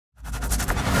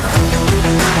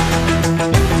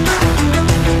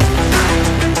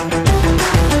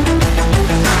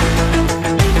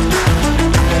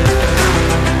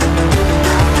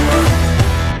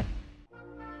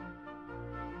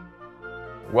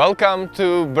Welcome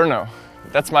to Brno.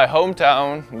 That's my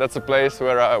hometown. That's a place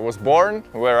where I was born,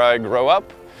 where I grew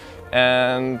up,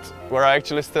 and where I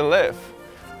actually still live.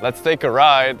 Let's take a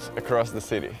ride across the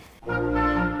city.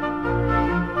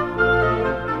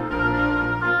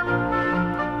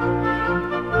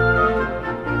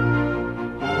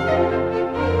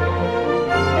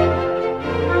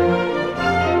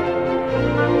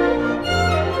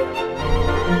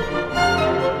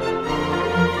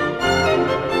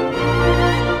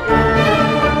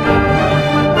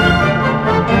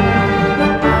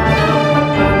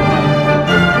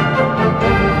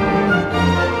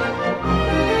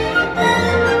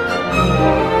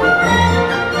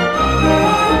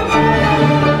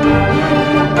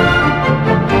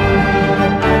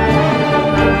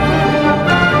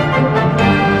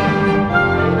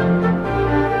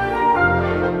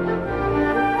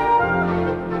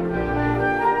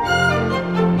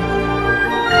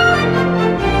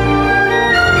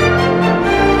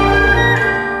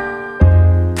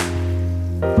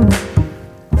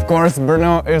 Of course,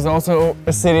 Brno is also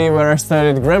a city where I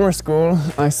studied grammar school.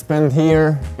 I spent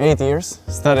here 8 years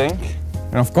studying.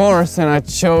 And of course, I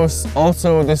chose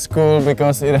also this school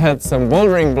because it had some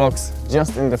bouldering blocks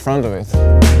just in the front of it.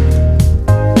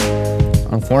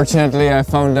 Unfortunately, I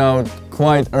found out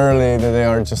quite early that they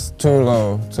are just too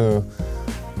low to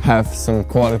have some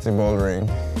quality bouldering.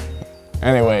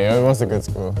 Anyway, it was a good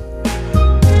school.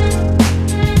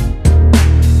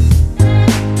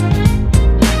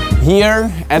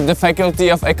 Here at the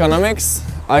Faculty of Economics,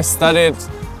 I studied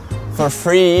for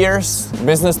 3 years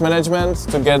business management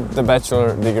to get the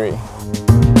bachelor degree.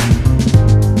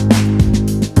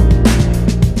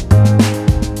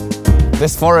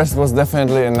 This forest was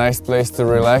definitely a nice place to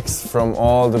relax from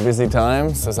all the busy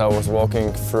times as I was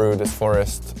walking through this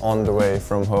forest on the way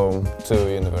from home to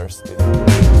university.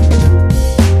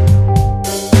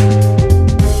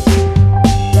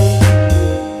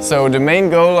 So the main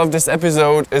goal of this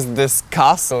episode is this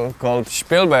castle called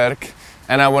Spielberg,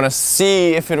 and I want to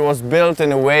see if it was built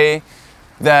in a way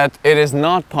that it is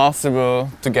not possible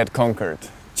to get conquered,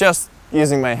 just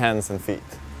using my hands and feet.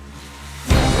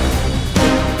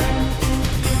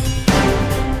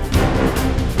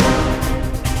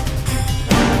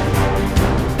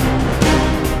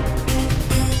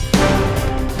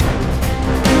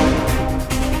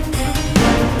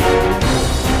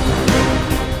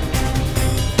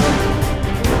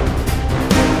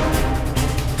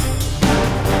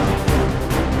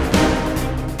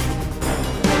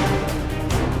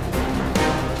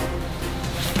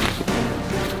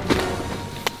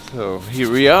 So here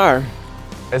we are.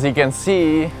 As you can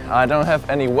see, I don't have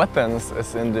any weapons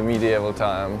as in the medieval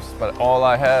times, but all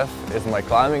I have is my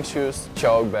climbing shoes,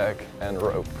 chalk bag and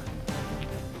rope.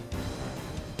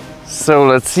 So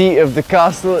let's see if the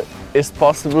castle is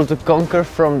possible to conquer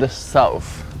from the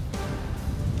south.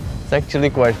 It's actually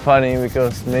quite funny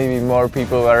because maybe more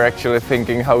people are actually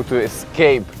thinking how to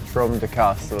escape from the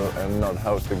castle and not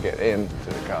how to get into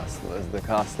the castle, as the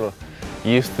castle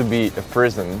used to be a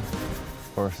prison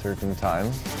for a certain time.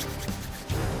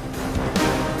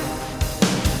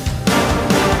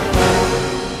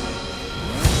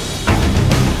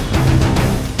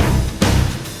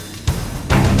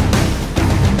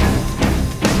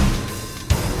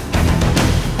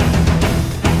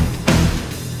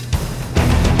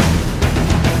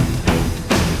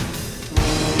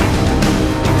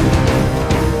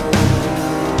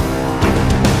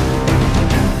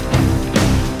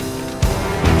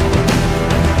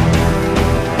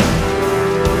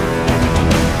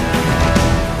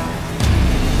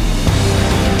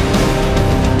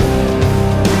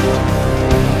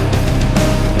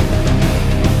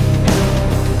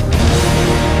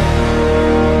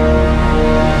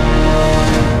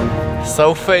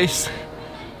 South face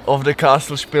of the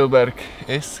castle Spielberg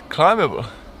is climbable.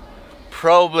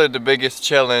 Probably the biggest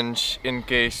challenge, in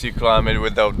case you climb it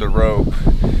without the rope,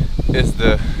 is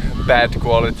the bad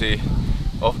quality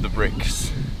of the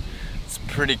bricks. It's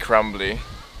pretty crumbly.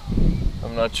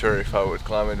 I'm not sure if I would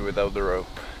climb it without the rope.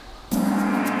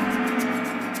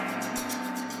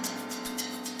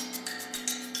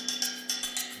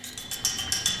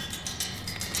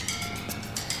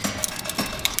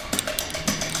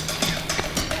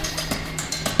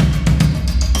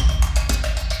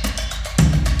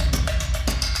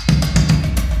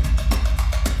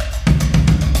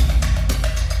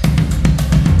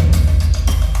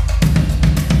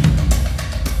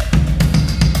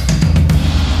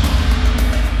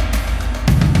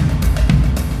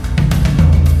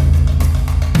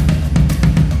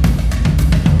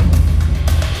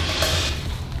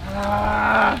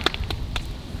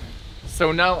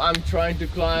 So now I'm trying to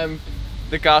climb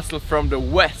the castle from the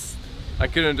west. I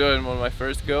couldn't do it on my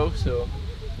first go, so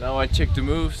now I check the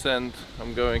moves and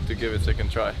I'm going to give it a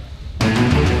second try.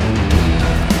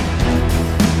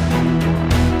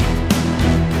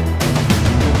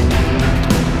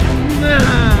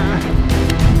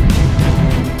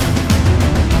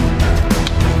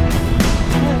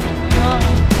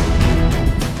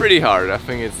 Pretty hard. I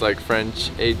think it's like French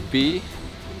 8B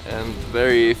and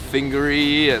very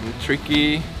fingery and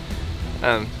tricky,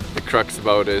 and the crux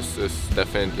about this is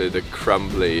definitely the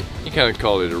crumbly, you can't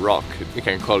call it a rock, you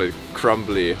can call it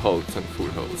crumbly holds and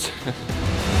foot holds.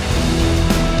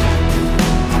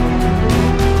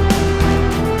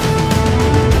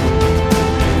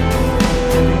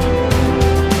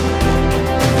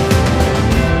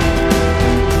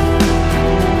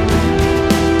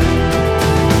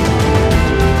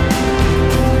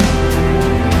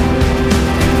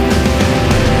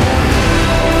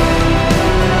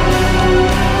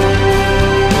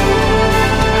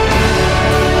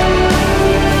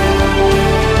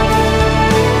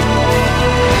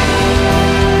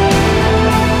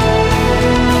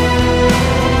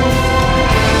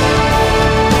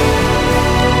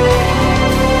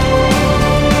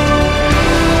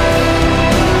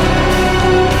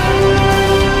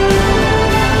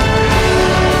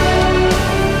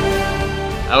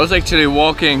 I was actually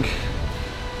walking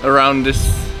around this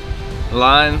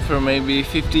line for maybe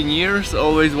 15 years,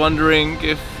 always wondering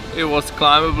if it was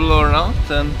climbable or not,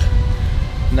 and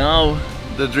now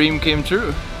the dream came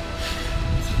true.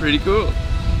 It's pretty cool.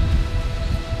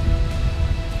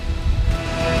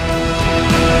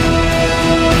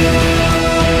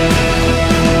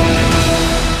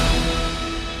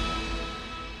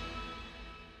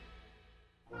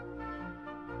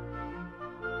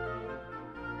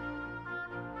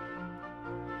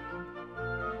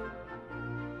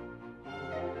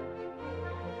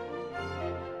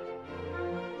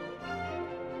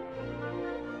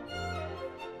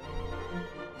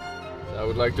 I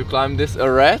would like to climb this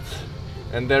arête,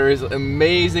 and there is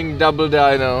amazing double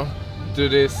dyno to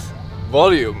this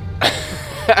volume.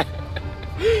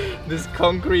 This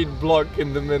concrete block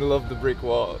in the middle of the brick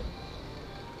wall.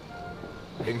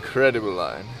 Incredible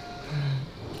line.